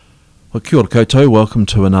Well, kia ora koutou. Welcome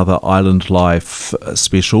to another Island Life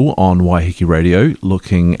special on Waiheke Radio,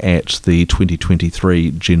 looking at the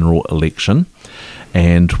 2023 general election.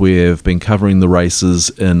 And we've been covering the races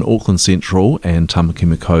in Auckland Central and Tamaki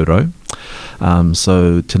Makaurau.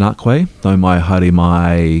 So, tēnā koe, nau mai haere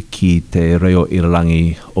mai ki te reo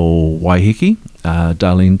irarangi o Waiheke,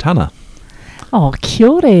 Darleen Tana. Oh, kia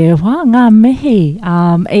ora, wā, ngā mihi.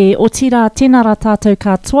 O tira tēnā rā tātou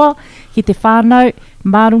katoa, ki te whānau,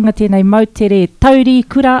 mārunga tēnei mautere tauri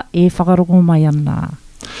kura e whakarongo mai ana.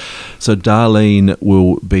 So Darleen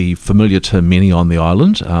will be familiar to many on the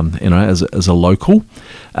island, as a local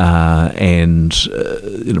and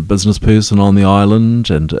business person on the island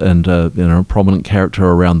and a prominent character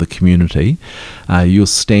around the community. You're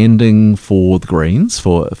standing for the Greens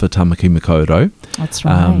for Tamaki Makaurau. That's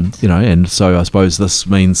right. And so I suppose this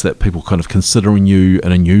means that people kind of considering you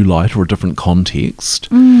in a new light or a different context.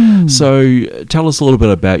 So tell us a little bit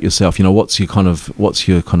about yourself. What's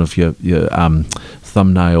your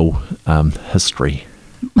thumbnail history?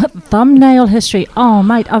 Thumbnail history. Oh,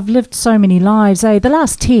 mate, I've lived so many lives, The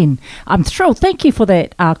last 10. I'm thrilled. Thank you for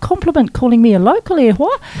that compliment, calling me a local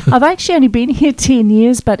I've actually only been here 10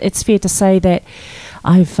 years, but it's fair to say that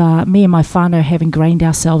I've me and my whānau have ingrained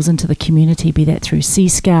ourselves into the community, be that through Sea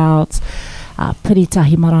Scouts,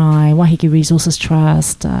 Piritahi Marae, Waiheke Resources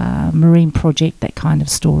Trust, Marine Project, that kind of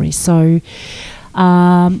story. So,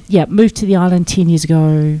 moved to the island 10 years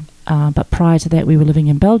ago, but prior to that we were living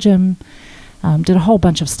in Belgium. Did a whole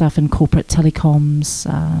bunch of stuff in corporate telecoms,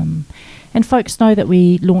 and folks know that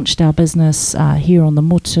we launched our business here on the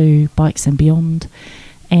Motu, Bikes and Beyond,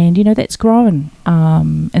 and that's grown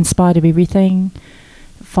in spite of everything.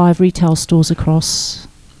 5 retail stores across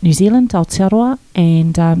New Zealand, Aotearoa,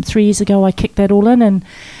 and 3 years ago I kicked that all in and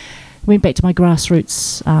went back to my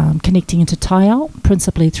grassroots, connecting into Taiao,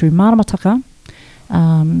 principally through maramataka.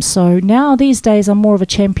 So now these days I'm more of a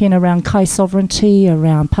champion around kai sovereignty,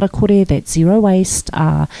 around parakore, that's zero waste,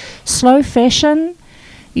 slow fashion,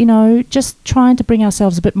 just trying to bring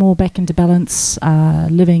ourselves a bit more back into balance,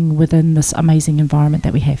 living within this amazing environment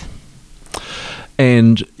that we have.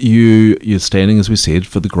 And you're standing, as we said,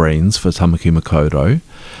 for the Greens, for Tamaki Makaurau.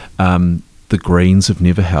 The Greens have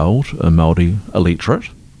never held a Māori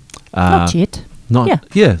electorate. Not yet.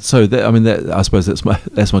 So I suppose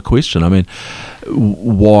that's my question. I mean,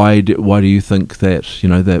 why do you think that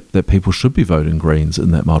that people should be voting Greens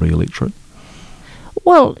in that Māori electorate?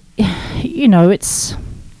 Well, it's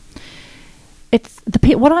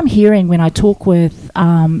what I'm hearing when I talk with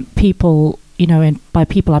people. And by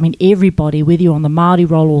people I mean everybody, whether you're on the Māori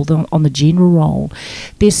roll or on the general roll,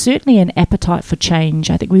 there's certainly an appetite for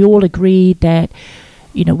change. I think we all agree that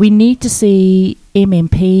we need to see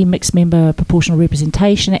MMP, mixed member proportional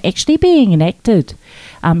representation, actually being enacted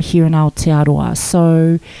here in Aotearoa.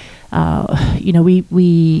 So,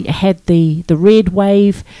 we had the red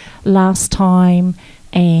wave last time,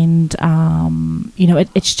 and,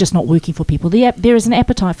 it's just not working for people. There is an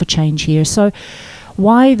appetite for change here. So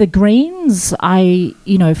why the Greens?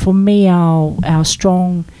 For me, our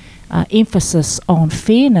strong emphasis on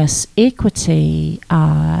fairness, equity,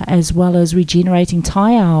 as well as regenerating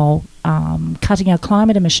Taiao, cutting our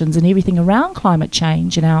climate emissions and everything around climate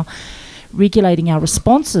change, and our regulating our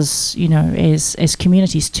responses, as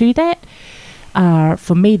communities to that, are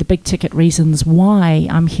for me the big ticket reasons why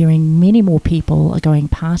I'm hearing many more people are going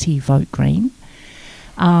party vote Green.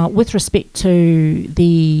 With respect to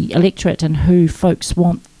the electorate and who folks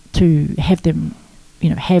want to have them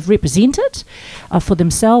have represented for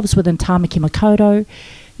themselves within Tamaki Makaurau,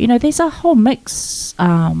 there's a whole mix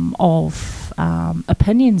of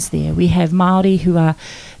opinions there. We have Māori who are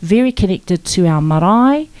very connected to our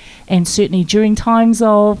marae, and certainly during times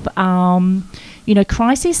of,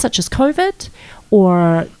 crises such as COVID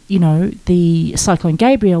or, the Cyclone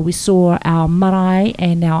Gabriel, we saw our marae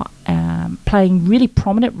and our playing really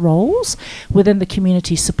prominent roles within the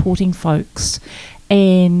community supporting folks.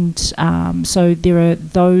 And so there are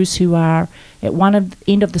those who are at one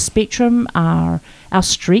end of the spectrum are our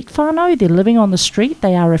street whānau. They're living on the street.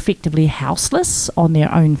 They are effectively houseless on their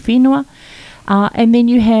own whenua. And then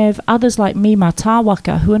you have others like me,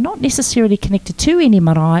 Mātāwaka, who are not necessarily connected to any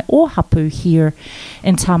marae or hapu here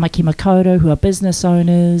in Tamaki Makaurau, who are business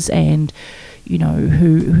owners and,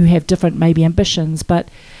 who have different maybe ambitions. But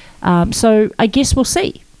so I guess we'll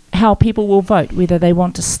see how people will vote, whether they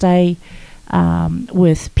want to stay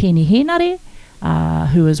with Peni Henare,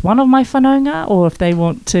 who is one of my whanaunga, or if they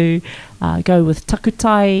want to go with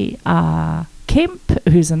Takutai Kemp,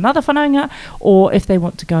 who's another whanaunga, or if they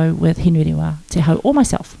want to go with Henrerewa Te Hau or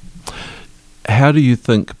myself. How do you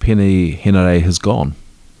think Peni Henare has gone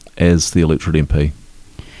as the electorate MP?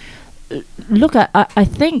 look, I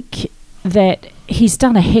think that he's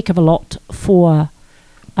done a heck of a lot for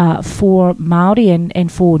Māori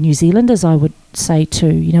and for New Zealanders, I would say too,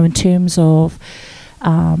 in terms of,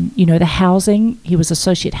 the housing. He was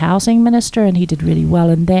Associate Housing Minister and he did really well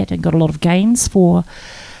in that and got a lot of gains for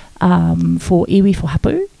iwi, for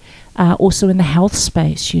hapu. Also in the health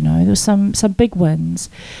space, there were some big wins.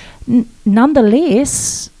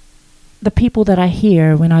 Nonetheless, the people that I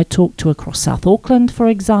hear when I talk to across South Auckland, for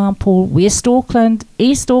example, West Auckland,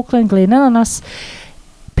 East Auckland, Glen Innes,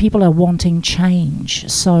 people are wanting change.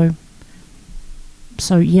 So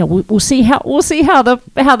yeah, we'll see how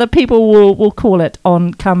the people will call it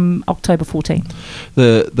on come October 14.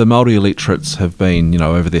 The Māori electorates have been,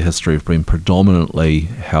 over their history, have been predominantly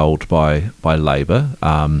held by Labour.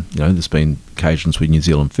 There's been occasions where New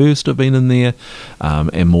Zealand First have been in there,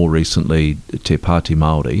 and more recently Te Pāti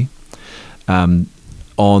Māori.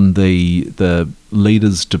 On the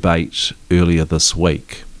leaders' debate earlier this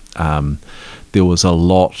week, there was a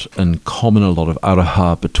lot in common, a lot of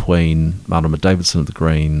aroha between Marama Davidson of the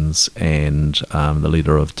Greens and the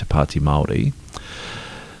leader of Te Pāti Māori.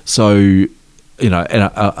 So,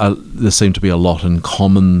 there seemed to be a lot in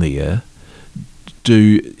common there. So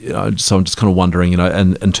I'm just kind of wondering,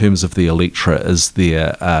 in terms of the electorate, is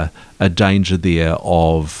there a danger there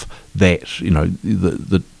of that,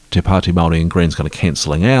 the Te Pāti Māori and Greens kind of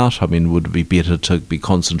cancelling out? I mean, would it be better to be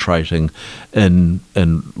concentrating in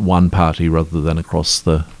one party rather than across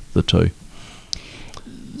the two?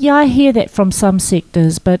 Yeah, I hear that from some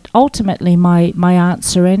sectors, but ultimately my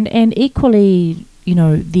answer, and equally,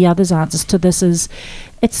 the others' answers to this is,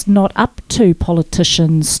 it's not up to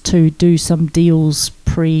politicians to do some deals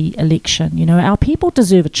pre-election. Our people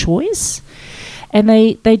deserve a choice, and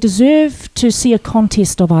they deserve to see a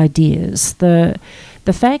contest of ideas.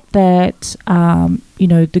 The fact that,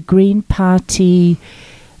 the Green Party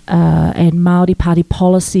and Māori Party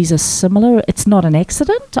policies are similar, it's not an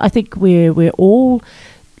accident. I think we're all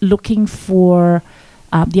looking for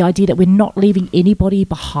the idea that we're not leaving anybody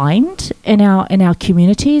behind in our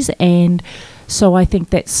communities, and so I think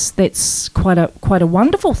that's quite a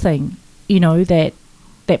wonderful thing, that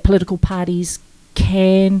political parties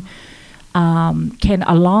can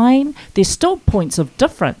align. There's still points of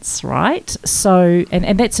difference, right? So,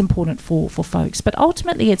 and that's important for folks. But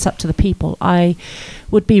ultimately, it's up to the people. I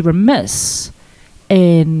would be remiss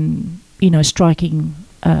in, striking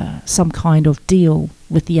some kind of deal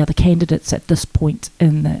with the other candidates at this point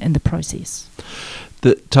in the process.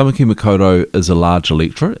 The Tamaki Makaurau is a large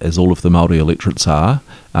electorate, as all of the Māori electorates are.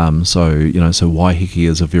 So Waiheke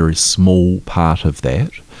is a very small part of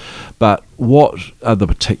that. But what are the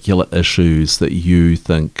particular issues that you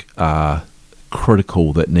think are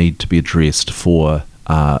critical that need to be addressed for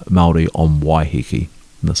Māori on Waiheke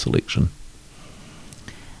in this election?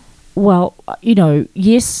 Well,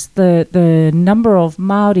 yes, the number of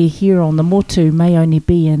Māori here on the motu may only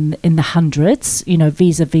be in the hundreds,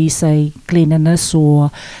 vis-a-vis, say, Glen Innes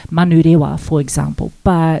or Manurewa, for example.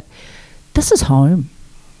 But this is home,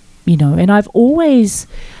 and I've always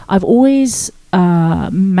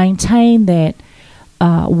maintain that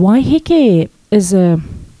Waiheke is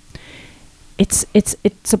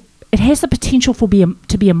it has the potential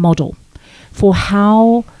to be a model for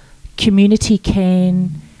how community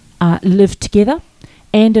can live together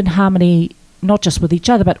and in harmony, not just with each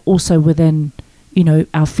other but also within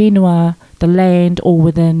our whenua, the land, or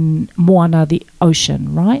within moana, the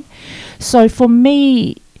ocean, right? So for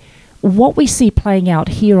me, what we see playing out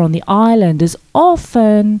here on the island is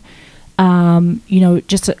often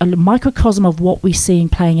just a microcosm of what we're seeing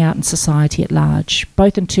playing out in society at large,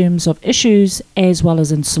 both in terms of issues as well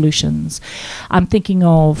as in solutions. I'm thinking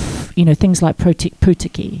of, things like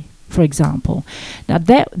Putiki, for example. Now,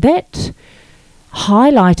 that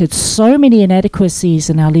highlighted so many inadequacies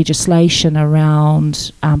in our legislation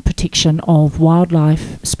around protection of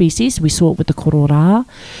wildlife species. We saw it with the korora.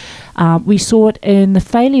 We saw it in the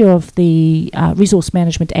failure of the Resource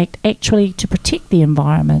Management Act actually to protect the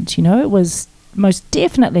environment. It was most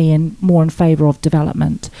definitely more in favour of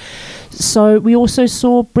development. So we also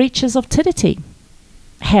saw breaches of tiriti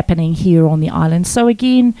happening here on the island. So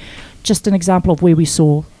again, just an example of where we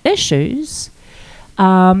saw issues.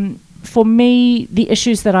 For me, the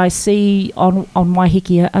issues that I see on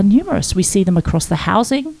Waiheke are numerous. We see them across the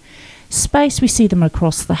housing space. We see them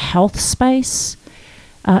across the health space.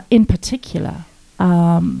 In particular,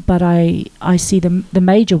 but I see the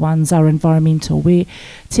major ones are environmental, where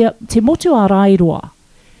te motu a rairoa,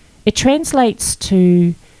 it translates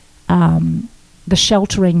to the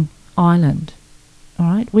sheltering island, all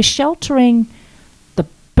right? We're sheltering the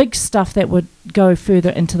big stuff that would go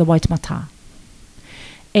further into the Waitemata.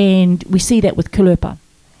 And we see that with Kulepa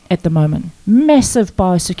at the moment. Massive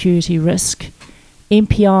biosecurity risk.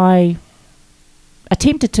 MPI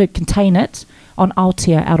attempted to contain it on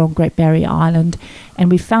Aotea out on Great Barrier Island, and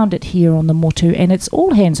we found it here on the Motu, and it's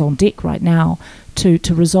all hands on deck right now to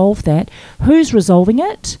resolve that. Who's resolving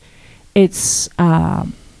it? It's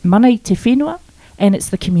mana i te whenua, and it's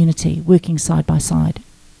the community working side by side.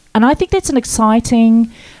 And I think that's an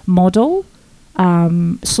exciting model,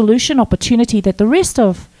 solution, opportunity that the rest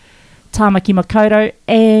of Tamaki Makaurau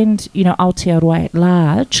and, Aotearoa at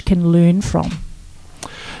large can learn from.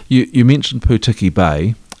 You mentioned Putiki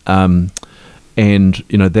Bay, and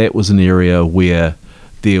that was an area where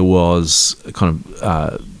there was a kind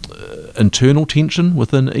of internal tension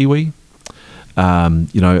within iwi.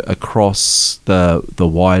 Across the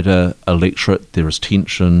wider electorate, there is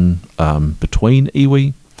tension between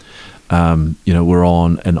iwi. We're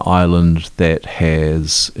on an island that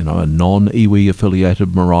has, a non-iwi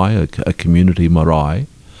affiliated marae, a community marae.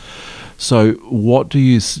 So what do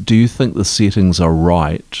you think the settings are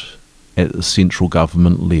right at the central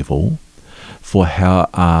government level for how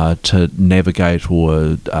to navigate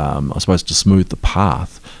or, I suppose, to smooth the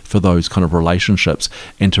path for those kind of relationships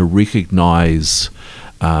and to recognise,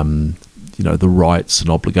 the rights and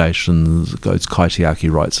obligations, those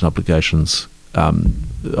kaitiaki rights and obligations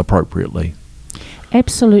appropriately?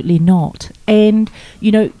 Absolutely not. And,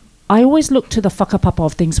 I always look to the whakapapa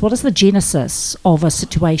of things. What is the genesis of a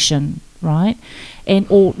situation, right?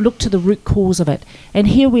 Or look to the root cause of it. And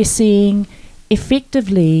here we're seeing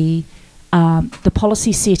effectively the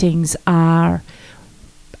policy settings are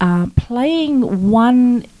playing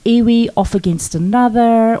one iwi off against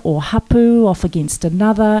another, or hapu off against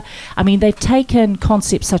another. I mean, they've taken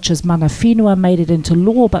concepts such as mana whenua, made it into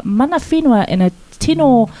law, but mana whenua in a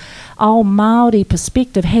tino ao Māori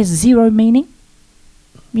perspective has zero meaning,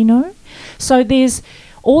 So there's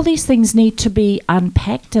all these things need to be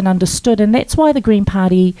unpacked and understood, and that's why the Green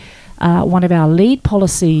Party, one of our lead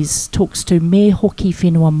policies, talks to me hoki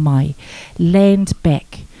whenua mai, land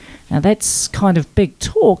back. Now that's kind of big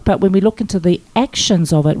talk, but when we look into the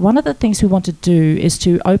actions of it, one of the things we want to do is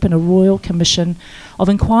to open a Royal Commission of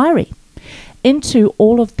Inquiry into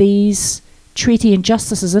all of these treaty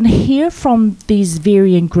injustices and hear from these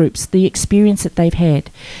varying groups the experience that they've had.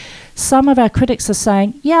 Some of our critics are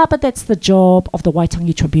saying, yeah, but that's the job of the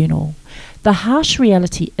Waitangi Tribunal. The harsh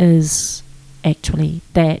reality is actually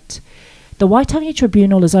that the Waitangi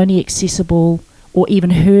Tribunal is only accessible or even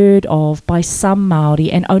heard of by some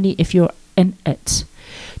Māori, and only if you're in it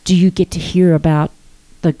do you get to hear about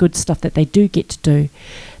the good stuff that they do get to do.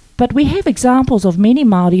 But we have examples of many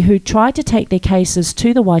Māori who try to take their cases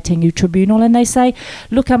to the Waitangi Tribunal and they say,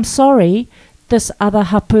 look, I'm sorry, this other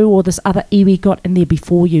hapu or this other iwi got in there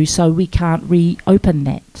before you, so we can't reopen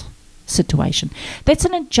that situation. That's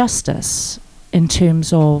an injustice in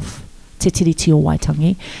terms of te tiriti o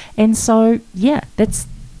Waitangi. And so,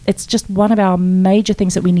 it's just one of our major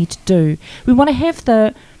things that we need to do. We want to have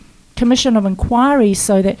the Commission of Inquiry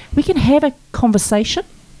so that we can have a conversation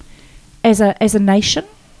as a nation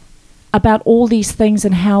about all these things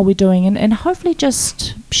and how we're doing, and hopefully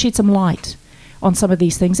just shed some light on some of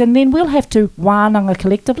these things. And then we'll have to wānanga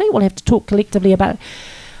collectively, we'll have to talk collectively about,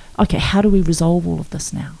 okay, how do we resolve all of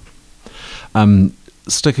this now?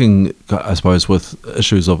 Sticking, I suppose, with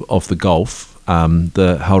issues of the Gulf,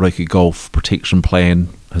 the Hauraki Gulf Protection Plan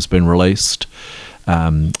has been released.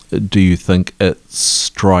 Do you think it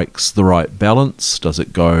strikes the right balance? Does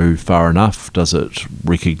it go far enough? Does it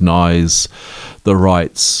recognise the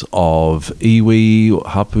rights of iwi or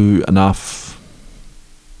hapu enough?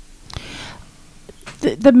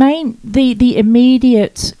 The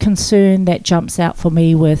immediate concern that jumps out for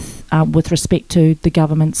me with respect to the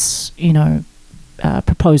government's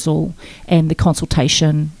proposal and the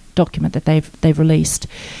consultation document that they've released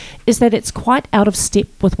is that it's quite out of step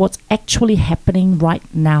with what's actually happening right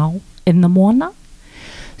now in the moana.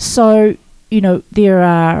 So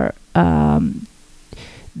there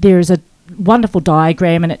is a wonderful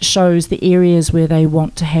diagram and it shows the areas where they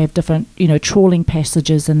want to have different trawling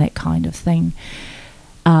passages and that kind of thing.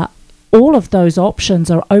 All of those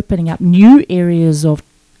options are opening up new areas of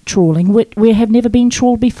trawling where have never been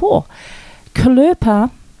trawled before.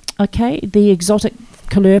 Kulepa, the exotic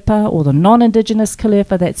Kulepa or the non-indigenous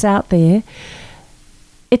Kulepa that's out there,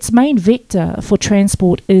 its main vector for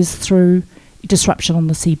transport is through disruption on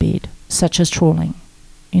the seabed, such as trawling.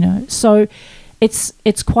 So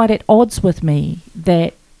it's quite at odds with me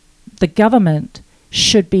that the government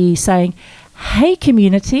should be saying, hey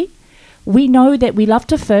community, we know that we love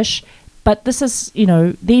to fish, But this is,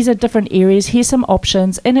 these are different areas. Here's some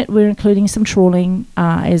options. In it, we're including some trawling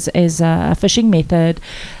as a fishing method.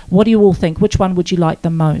 What do you all think? Which one would you like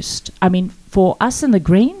the most? I mean, for us in the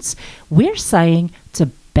Greens, we're saying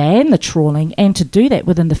to ban the trawling and to do that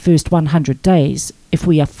within the first 100 days if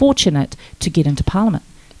we are fortunate to get into Parliament.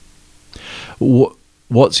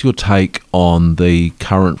 What's your take on the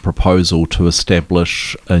current proposal to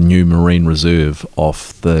establish a new marine reserve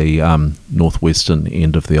off the northwestern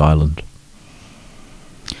end of the island?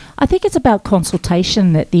 I think it's about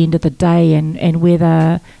consultation at the end of the day, and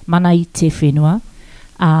whether mana i te whenua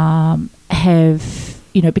have,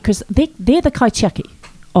 because they're the kaitiaki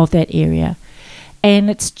of that area.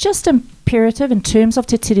 And it's just imperative in terms of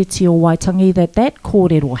te tiriti o Waitangi that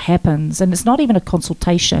kōrero happens, and it's not even a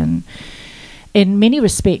consultation. In many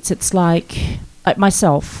respects, it's like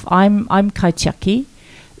myself, I'm kaitiaki,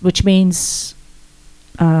 which means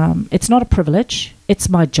it's not a privilege, it's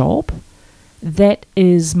my job. That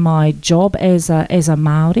is my job as a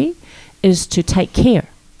Māori, is to take care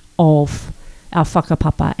of our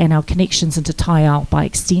whakapapa and our connections into Taiao by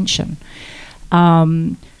extension.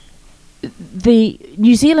 The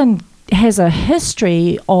New Zealand has a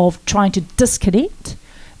history of trying to disconnect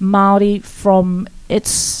Māori from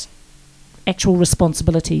its actual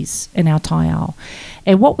responsibilities in our Taiao.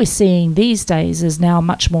 And what we're seeing these days is now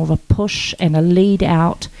much more of a push and a lead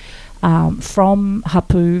out from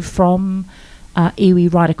Hapu, from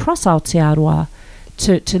iwi right across Aotearoa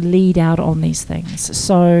to lead out on these things.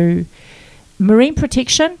 So marine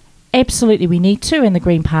protection, absolutely we need to, and the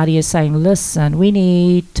Green Party is saying, listen, we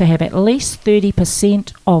need to have at least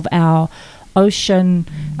 30% of our ocean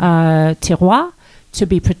terroir to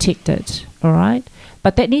be protected, all right?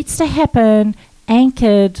 But that needs to happen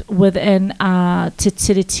anchored within our Te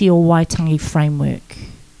Tiriti o Waitangi framework.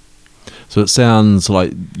 So it sounds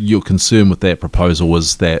like your concern with that proposal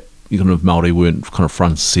was that Māori weren't kind of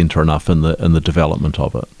front and centre enough in the development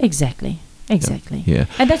of it. Exactly. Yeah.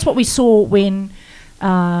 And that's what we saw when,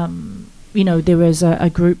 there was a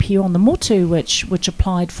group here on the Motu which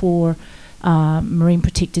applied for marine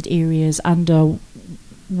protected areas under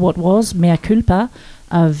what was, mea culpa,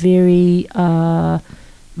 a very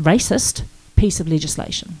racist piece of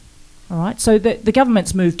legislation. All right, so the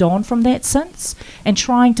government's moved on from that since, and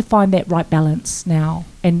trying to find that right balance now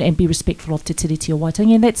and be respectful of Te Tiriti o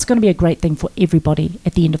Waitangi, and that's going to be a great thing for everybody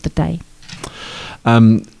at the end of the day.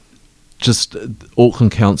 Just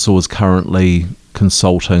Auckland Council is currently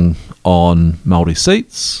consulting on Māori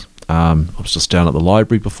seats. I was just down at the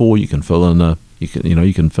library before. You can fill in a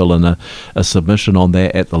submission on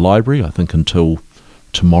that at the library, I think until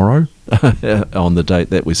tomorrow on the date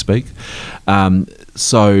that we speak.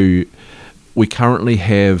 So we currently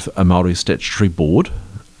have a Māori statutory board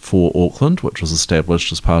for Auckland, which was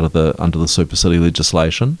established as part of under the Super City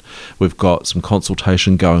legislation. We've got some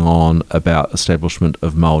consultation going on about establishment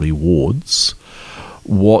of Māori wards.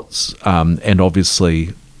 And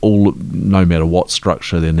obviously, no matter what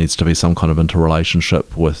structure, there needs to be some kind of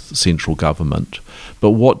interrelationship with central government. But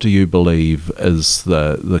what do you believe is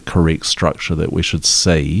the correct structure that we should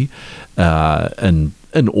see in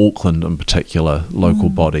Auckland in particular, local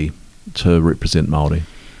body to represent Māori?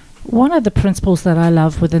 One of the principles that I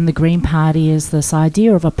love within the Green Party is this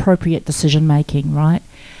idea of appropriate decision making, right?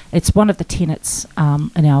 It's one of the tenets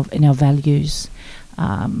in our values.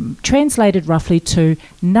 Translated roughly to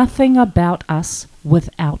nothing about us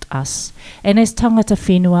without us. And as tangata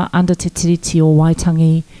whenua under Te Tiriti o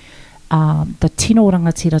Waitangi, the tino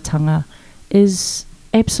rangatiratanga is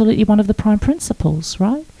absolutely one of the prime principles,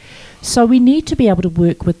 right? So we need to be able to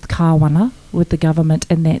work with kāwana, with the government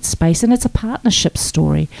in that space, and it's a partnership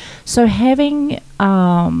story. So having,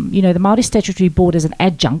 the Māori Statutory Board as an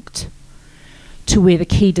adjunct to where the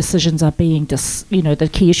key decisions are being, the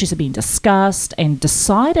key issues are being discussed and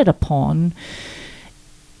decided upon,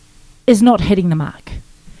 is not hitting the mark.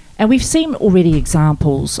 And we've seen already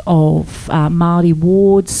examples of Māori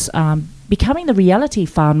wards becoming the reality.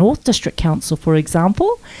 Far North District Council, for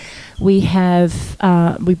example, we have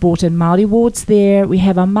we brought in Māori wards there. We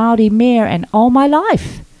have a Māori mayor, and all my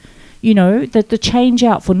life, that the change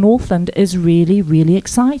out for Northland is really, really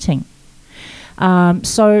exciting.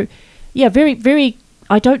 Very, very.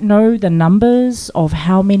 I don't know the numbers of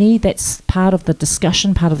how many. That's part of the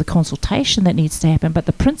discussion, part of the consultation that needs to happen. But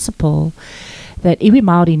the principle that iwi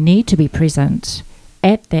Māori need to be present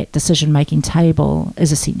at that decision-making table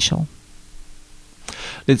is essential.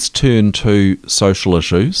 Let's turn to social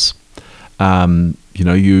issues. The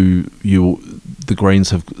Greens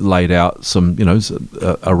have laid out some,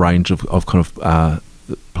 a range of kind of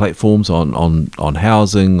platforms on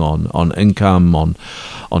housing, on income,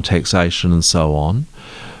 on taxation, and so on.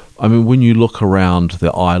 I mean, when you look around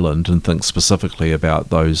the island and think specifically about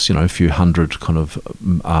those, few hundred kind of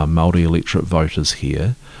Māori electorate voters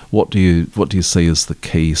here, what do you see as the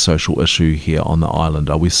key social issue here on the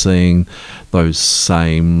island? Are we seeing those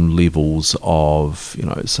same levels of,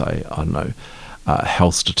 say, I don't know,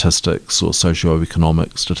 health statistics or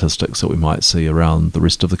socioeconomic statistics that we might see around the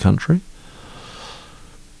rest of the country?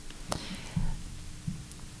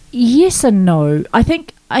 Yes and no. I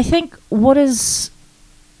think what is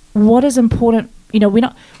important,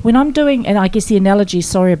 when I'm doing, and I guess the analogy,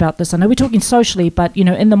 sorry about this, I know we're talking socially, but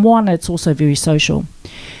in the moana it's also very social.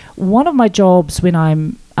 One of my jobs when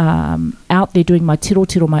I'm out there doing my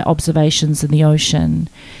tiro, my observations in the ocean,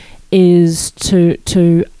 is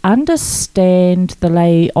to understand the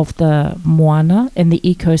lay of the moana and the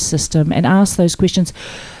ecosystem and ask those questions.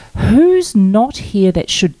 Who's not here that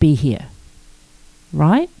should be here?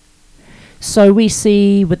 Right? So we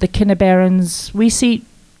see with the kina barons, we see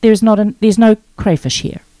there's no crayfish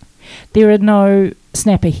here. There are no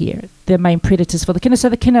snapper here, the main predators for the kina. So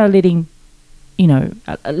the kina are letting,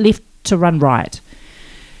 left to run riot.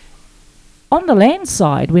 On the land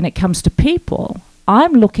side, when it comes to people,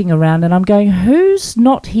 I'm looking around and I'm going, who's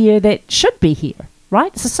not here that should be here,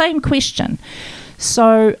 right? It's the same question.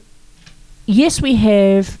 So, yes, we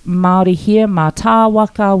have Māori here,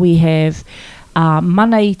 Mātāwaka, we have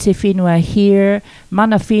mana i te whenua here,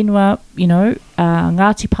 mana whenua,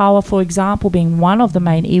 Ngāti Pawa, for example, being one of the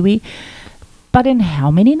main iwi. But in how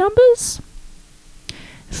many numbers?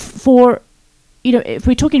 If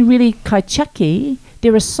we're talking really kaitiaki,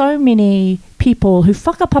 there are so many people who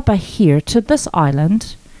whakapapa here to this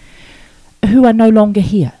island who are no longer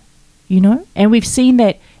here, And we've seen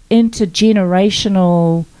that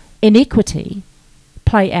intergenerational inequity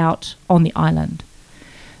play out on the island.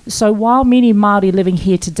 So while many Māori living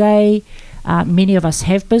here today, many of us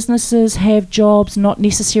have businesses, have jobs, not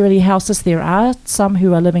necessarily houses, there are some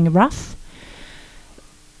who are living rough.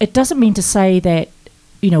 It doesn't mean to say that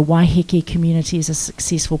Waiheke community is a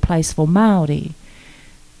successful place for Māori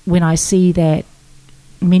when I see that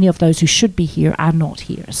many of those who should be here are not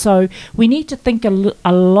here. So we need to think a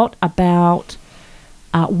lot about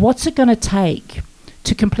what's it going to take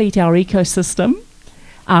to complete our ecosystem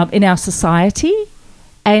in our society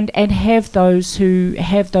and have those who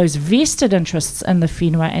have those vested interests in the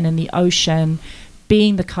whenua and in the ocean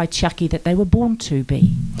being the kaitiaki that they were born to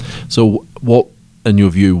be. So what, in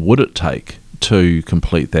your view, would it take to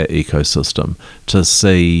complete that ecosystem, to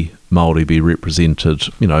see Māori be represented,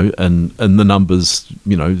 in the numbers,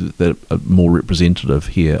 that are more representative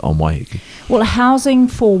here on Waiheke? Well, housing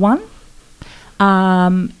for one,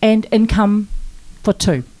 and income for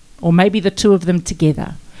two, or maybe the two of them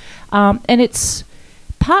together. And it's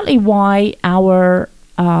partly why our,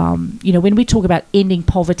 when we talk about ending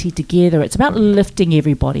poverty together, it's about lifting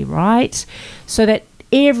everybody, right? So that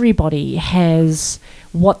everybody has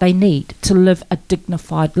what they need to live a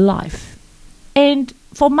dignified life. And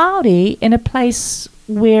for Māori, in a place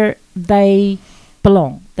where they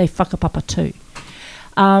belong, they whakapapa too.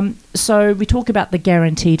 So we talk about the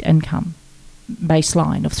guaranteed income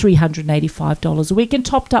baseline of $385 a week and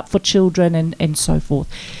topped up for children and so forth.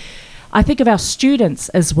 I think of our students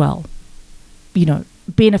as well,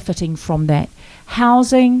 benefiting from that.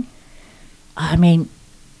 Housing,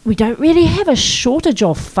 we don't really have a shortage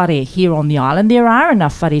of whare here on the island. There are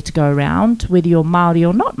enough whare to go around, whether you're Māori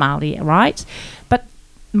or not Māori, right? But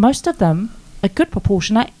most of them, a good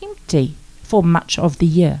proportion, are empty for much of the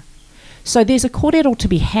year. So there's a kōrero to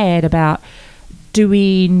be had about, do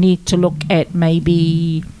we need to look at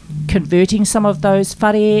maybe converting some of those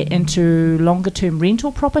whare into longer-term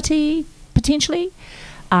rental property, potentially?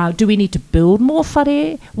 Do we need to build more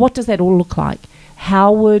whare? What does that all look like?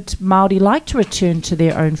 How would Māori like to return to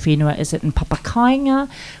their own whenua? Is it in Papakainga?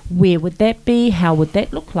 Where would that be? How would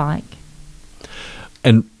that look like?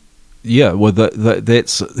 And yeah, well,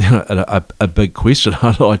 that's a big question.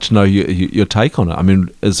 I'd like to know your take on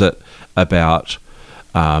it. Is it about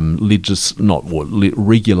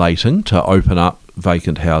regulating to open up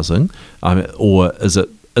vacant housing, or is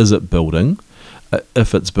it building?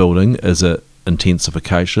 If it's building, is it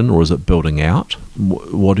intensification or is it building out?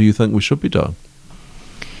 What do you think we should be doing?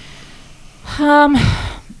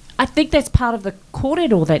 I think that's part of the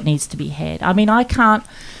kōrero that needs to be had. I can't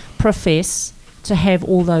profess to have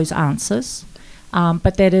all those answers,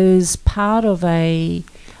 but that is part of a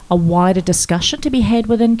wider discussion to be had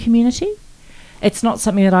within community. It's not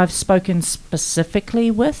something that I've spoken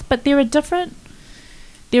specifically with, but there are different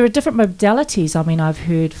modalities. I've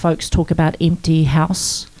heard folks talk about empty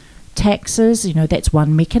house taxes. That's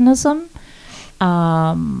one mechanism.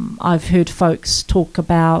 I've heard folks talk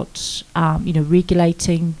about,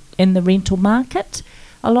 regulating in the rental market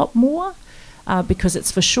a lot more, because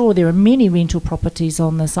it's for sure there are many rental properties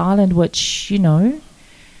on this island which,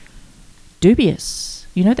 dubious.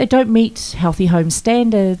 They don't meet healthy home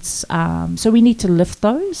standards, so we need to lift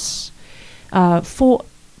those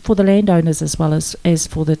for the landowners as well as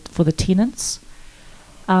for the tenants.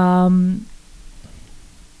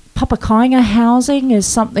 Papakainga housing is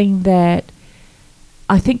something that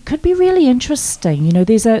I think could be really interesting.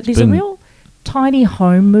 There's a real tiny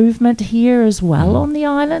home movement here as well on the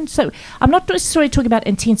island. So I'm not necessarily talking about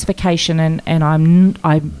intensification, and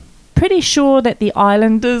I'm pretty sure that the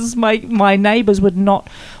islanders, my neighbours, would not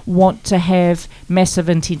want to have massive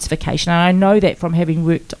intensification. And I know that from having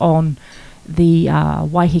worked on the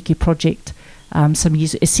Waiheke project some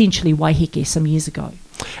years ago.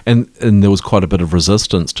 And there was quite a bit of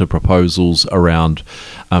resistance to proposals around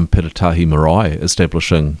Tamaki Makaurau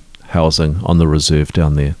establishing housing on the reserve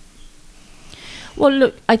down there. Well,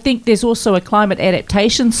 look, I think there's also a climate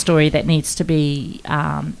adaptation story that needs to be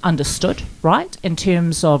understood, right, in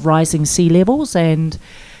terms of rising sea levels and,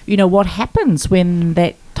 what happens when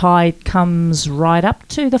that tide comes right up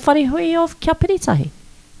to the wharehui of Kia Piritahi.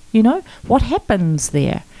 What happens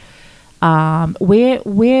there?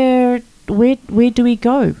 Where do we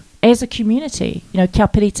go as a community? Kia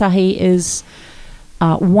Piritahi is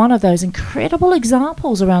one of those incredible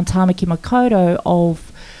examples around Tamaki Makaurau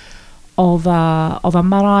of a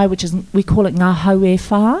marae, we call it ngā haue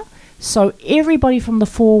whā. So everybody from the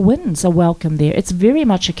four winds are welcome there. It's very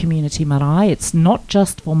much a community marae. It's not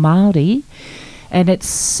just for Māori, and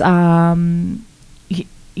it's where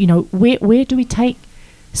do we take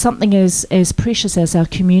something as precious as our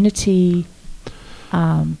community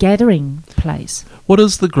gathering place? What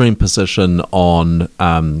is the Green position on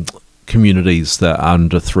communities that are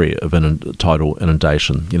under threat of tidal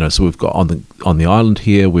inundation? So we've got on the island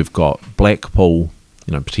here, we've got Blackpool,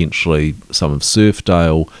 potentially some of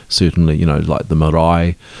Surfdale, certainly, like the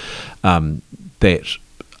marae, that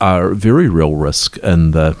are a very real risk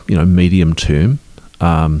in the, medium term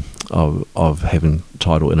of having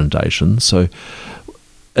tidal inundation. So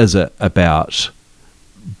is it about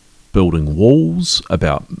building walls,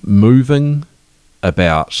 about moving,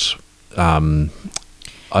 about underwriting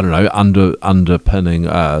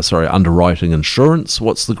insurance?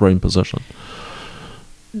 What's the Green position?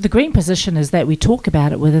 The Green position is that we talk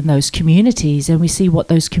about it within those communities and we see what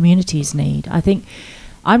those communities need. I think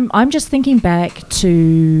I'm just thinking back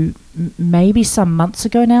to maybe some months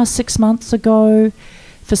ago now, 6 months ago,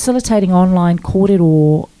 facilitating online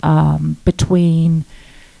kōrero between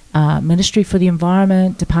Ministry for the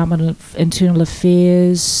Environment, Department of Internal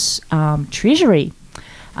Affairs, Treasury,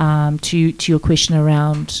 to your question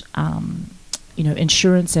around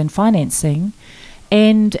insurance and financing,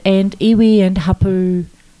 and iwi and hapu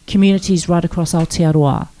communities right across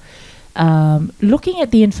Aotearoa, looking at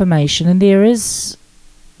the information, and there is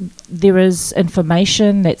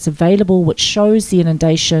information that's available which shows the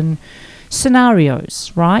inundation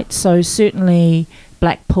scenarios, right? So certainly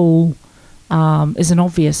Blackpool is an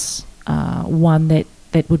obvious one that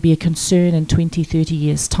would be a concern in 20, 30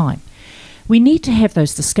 years' time. We need to have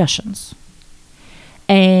those discussions.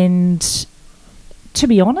 And to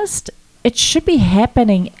be honest, it should be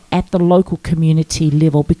happening at the local community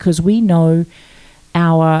level because we know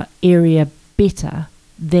our area better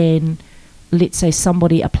than, let's say,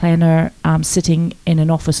 a planner sitting in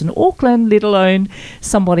an office in Auckland, let alone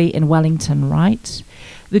somebody in Wellington, right?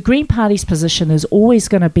 The Green Party's position is always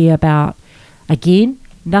going to be about, again,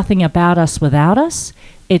 nothing about us without us.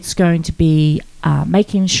 It's going to be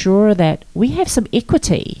making sure that we have some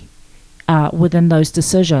equity within those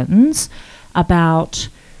decisions about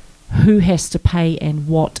who has to pay and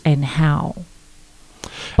what and how.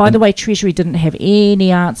 By the way, Treasury didn't have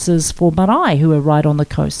any answers for marae who are right on the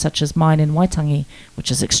coast, such as mine in Waitangi, which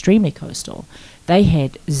is extremely coastal. They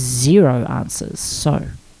had zero answers.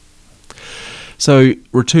 So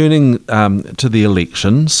returning to the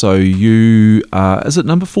election, so you is it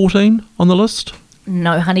number 14 on the list?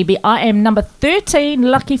 No, honeybee, I am number 13,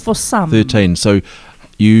 lucky for some. 13, so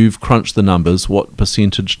you've crunched the numbers. What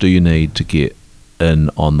percentage do you need to get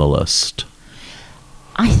in on the list?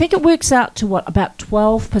 I think it works out to about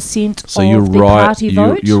 12% so of the party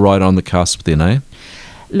vote. You're right on the cusp then, eh?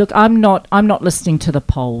 Look, I'm not listening to the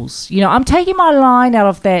polls. I'm taking my line out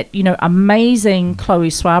of that, amazing Chloe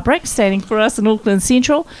Swarbrick standing for us in Auckland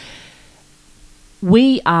Central.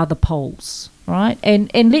 We are the polls, right?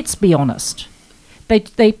 And let's be honest.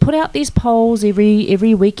 They put out these polls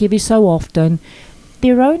every week, every so often.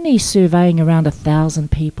 They're only surveying around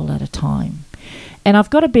 1,000 people at a time. And I've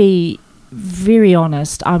got to be very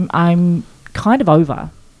honest, I'm kind of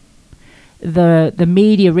over the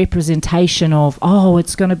media representation of, oh,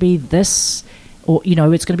 it's going to be this, or, you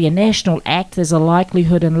know, it's going to be a national act, there's a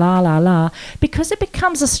likelihood, and la la la, because it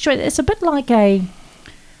becomes it's a bit like a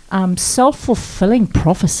self-fulfilling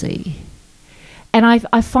prophecy. And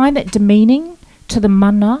I find that demeaning to the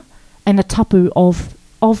mana and the tapu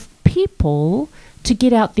of people to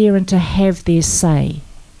get out there and to have their say.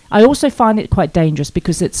 I also find it quite dangerous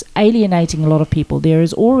because it's alienating a lot of people. There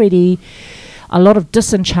is already a lot of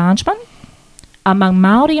disenchantment among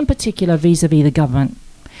Māori in particular vis-a-vis the government.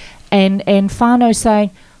 And whānau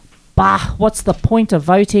saying, bah, what's the point of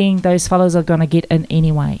voting? Those fellas are going to get in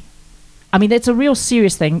anyway. I mean, that's a real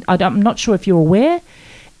serious thing. I'm not sure if you're aware,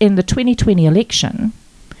 in the 2020 election,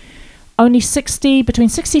 only between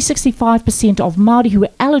 60-65% of Māori who were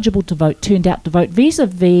eligible to vote turned out to vote,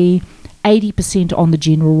 vis-a-vis 80% on the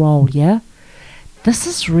general roll, yeah? This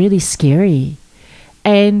is really scary.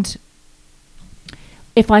 And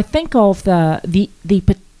if I think of the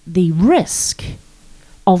risk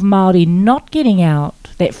of Māori not getting out,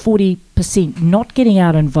 that 40% not getting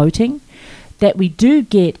out and voting, that we do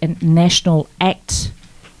get a national act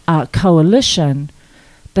coalition,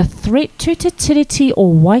 the threat to te tiriti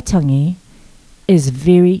or Waitangi is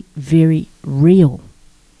very, very real.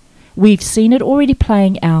 We've seen it already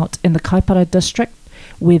playing out in the Kaipara district,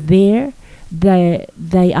 where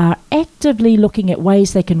they are actively looking at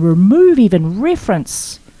ways they can remove even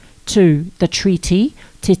reference to the treaty,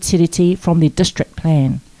 te tiriti, from their district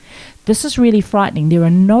plan. This is really frightening. There are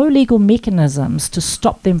no legal mechanisms to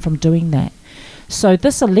stop them from doing that. So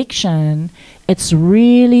this election, it's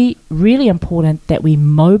really, really important that we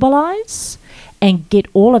mobilise and get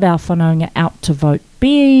all of our whanaunga out to vote,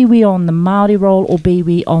 be we on the Māori roll or be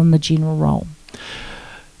we on the general roll.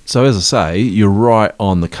 So as I say, you're right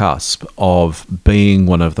on the cusp of being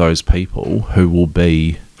one of those people who will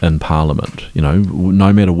be in Parliament, you know,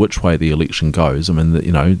 no matter which way the election goes. I mean,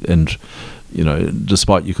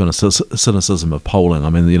 despite your kind of cynicism of polling, I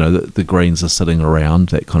mean, the Greens are sitting around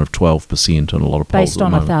that kind of 12% in a lot of polls. Based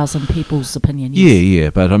on 1,000 people's opinion. Yeah,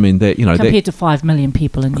 but I mean that compared to 5 million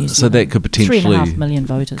people in New Zealand. So that could potentially 3.5 million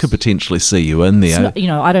voters. Could potentially see you in there. Not,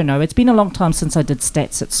 I don't know. It's been a long time since I did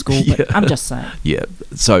stats at school, but I'm just saying. Yeah,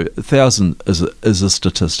 so 1,000 is a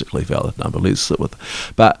statistically valid number. Let's sit with it.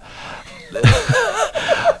 But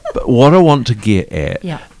what I want to get at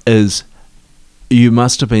is, you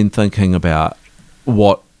must have been thinking about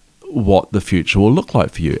what the future will look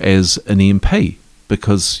like for you as an MP,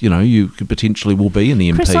 because you could potentially will be an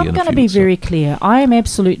MP. Chris, I'm going to be very clear. I am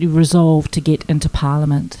absolutely resolved to get into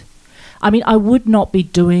Parliament. I mean, I would not be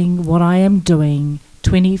doing what I am doing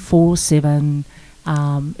 24/7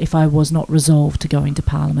 if I was not resolved to go into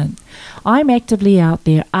Parliament. I'm actively out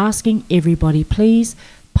there asking everybody, please,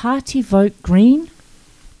 party vote Green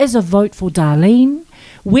is a vote for Darleen,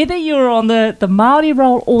 whether you're on the Māori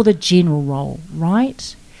roll or the general roll,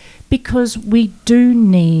 right? Because we do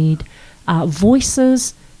need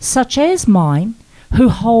voices such as mine who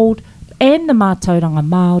hold, and the mātauranga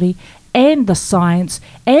Māori, and the science,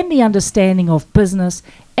 and the understanding of business,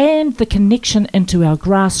 and the connection into our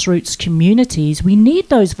grassroots communities. We need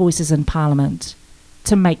those voices in Parliament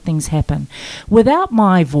to make things happen. Without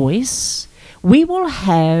my voice, we will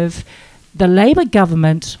have the Labour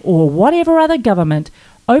government or whatever other government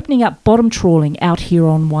opening up bottom trawling out here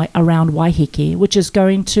around Waiheke, which is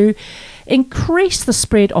going to increase the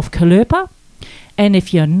spread of kalupa. And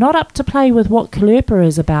if you're not up to play with what kalupa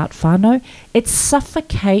is about, whānau, it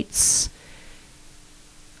suffocates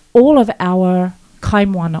all of our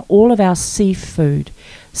kaimoana, all of our seafood.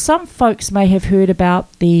 Some folks may have heard about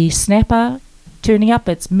the snapper turning up.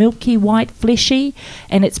 It's milky, white, fleshy,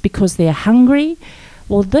 and it's because they're hungry.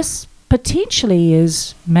 Well, this potentially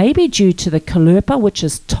is maybe due to the kalupa, which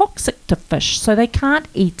is toxic to fish, so they can't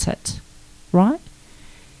eat it, right?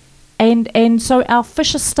 And so our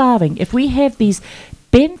fish are starving. If we have these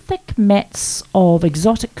benthic mats of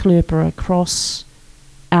exotic kalupa across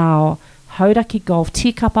our Hauraki Gulf,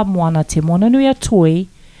 Tikapa Moana, Te Monanui Toi,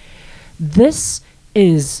 this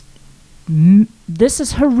is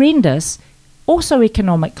horrendous, also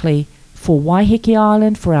economically, for Waiheke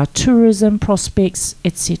Island, for our tourism prospects,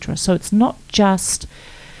 etc. So it's not just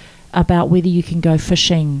about whether you can go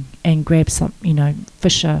fishing and grab some,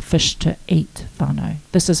 fish to eat, whānau.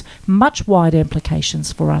 This is much wider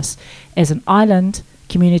implications for us as an island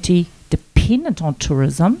community dependent on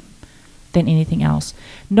tourism than anything else.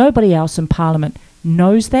 Nobody else in Parliament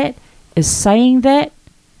knows that, is saying that,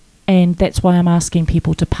 and that's why I'm asking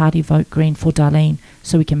people to party vote Green for Darleen,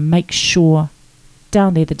 so we can make sure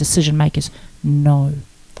down there the decision makers know.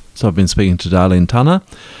 So I've been speaking to Darleen Tana,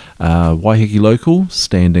 Waiheke local,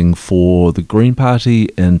 standing for the Green Party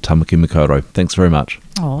in Tamaki Makaurau. Thanks very much.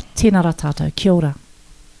 Tēnā rā tātou, kia ora.